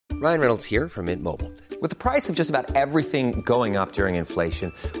Ryan Reynolds here from Mint Mobile. With the price of just about everything going up during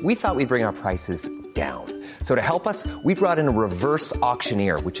inflation, we thought we'd bring our prices down. So to help us, we brought in a reverse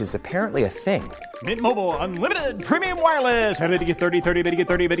auctioneer, which is apparently a thing. Mint Mobile Unlimited Premium Wireless. How to get 30, 30, bit to get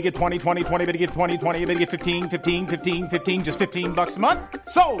 30, bit to get 20, 20, 20, bit to get 20, 20, bit to get 15, 15, 15, 15, just $15 a month?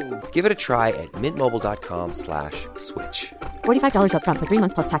 Sold! Give it a try at mintmobile.com/switch. $45 up front for 3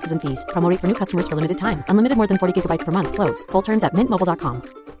 months plus taxes and fees. Promo rate for new customers for limited time. Unlimited more than 40 gigabytes per month. Slows full terms at mintmobile.com.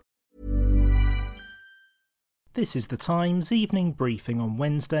 This is the Times evening briefing on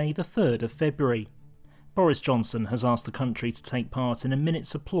Wednesday, the 3rd of February. Boris Johnson has asked the country to take part in a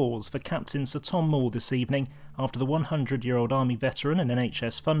minute's applause for Captain Sir Tom Moore this evening after the 100-year-old Army veteran and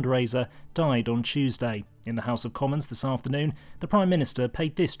NHS fundraiser died on Tuesday. In the House of Commons this afternoon, the Prime Minister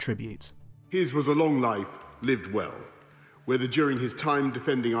paid this tribute. His was a long life lived well, whether during his time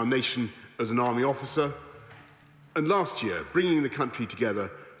defending our nation as an army officer, and last year bringing the country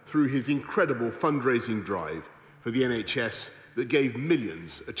together through his incredible fundraising drive for the NHS that gave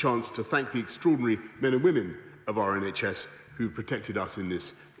millions a chance to thank the extraordinary men and women of our NHS who protected us in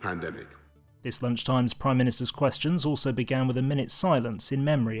this pandemic. This lunchtime's Prime Minister's questions also began with a minute's silence in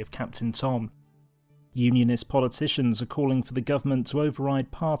memory of Captain Tom. Unionist politicians are calling for the government to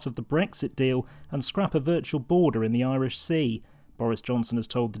override part of the Brexit deal and scrap a virtual border in the Irish Sea. Boris Johnson has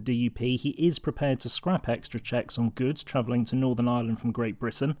told the DUP he is prepared to scrap extra checks on goods travelling to Northern Ireland from Great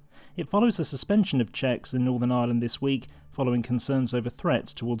Britain. It follows a suspension of checks in Northern Ireland this week following concerns over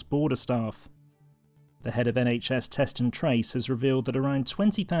threats towards border staff. The head of NHS Test and Trace has revealed that around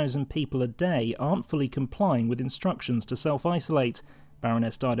 20,000 people a day aren't fully complying with instructions to self-isolate.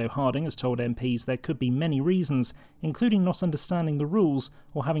 Baroness Dido Harding has told MPs there could be many reasons, including not understanding the rules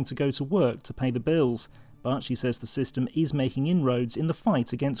or having to go to work to pay the bills. But she says the system is making inroads in the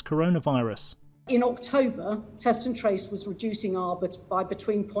fight against coronavirus. In October, Test and Trace was reducing R by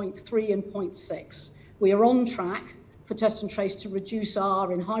between 0.3 and 0.6. We are on track for Test and Trace to reduce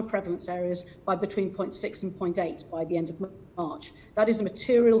R in high prevalence areas by between 0.6 and 0.8 by the end of March. That is a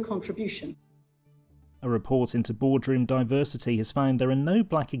material contribution. A report into boardroom diversity has found there are no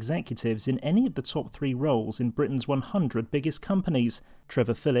black executives in any of the top 3 roles in Britain's 100 biggest companies.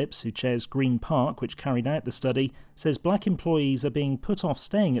 Trevor Phillips, who chairs Green Park, which carried out the study, says black employees are being put off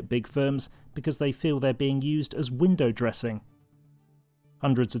staying at big firms because they feel they're being used as window dressing.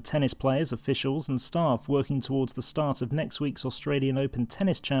 Hundreds of tennis players, officials and staff working towards the start of next week's Australian Open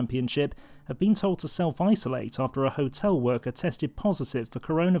Tennis Championship have been told to self-isolate after a hotel worker tested positive for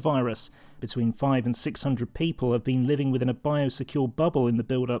coronavirus. Between 500 and 600 people have been living within a biosecure bubble in the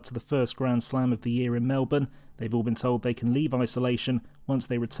build-up to the first Grand Slam of the year in Melbourne. They've all been told they can leave isolation once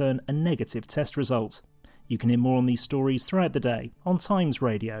they return a negative test result. You can hear more on these stories throughout the day on Times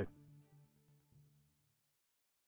Radio.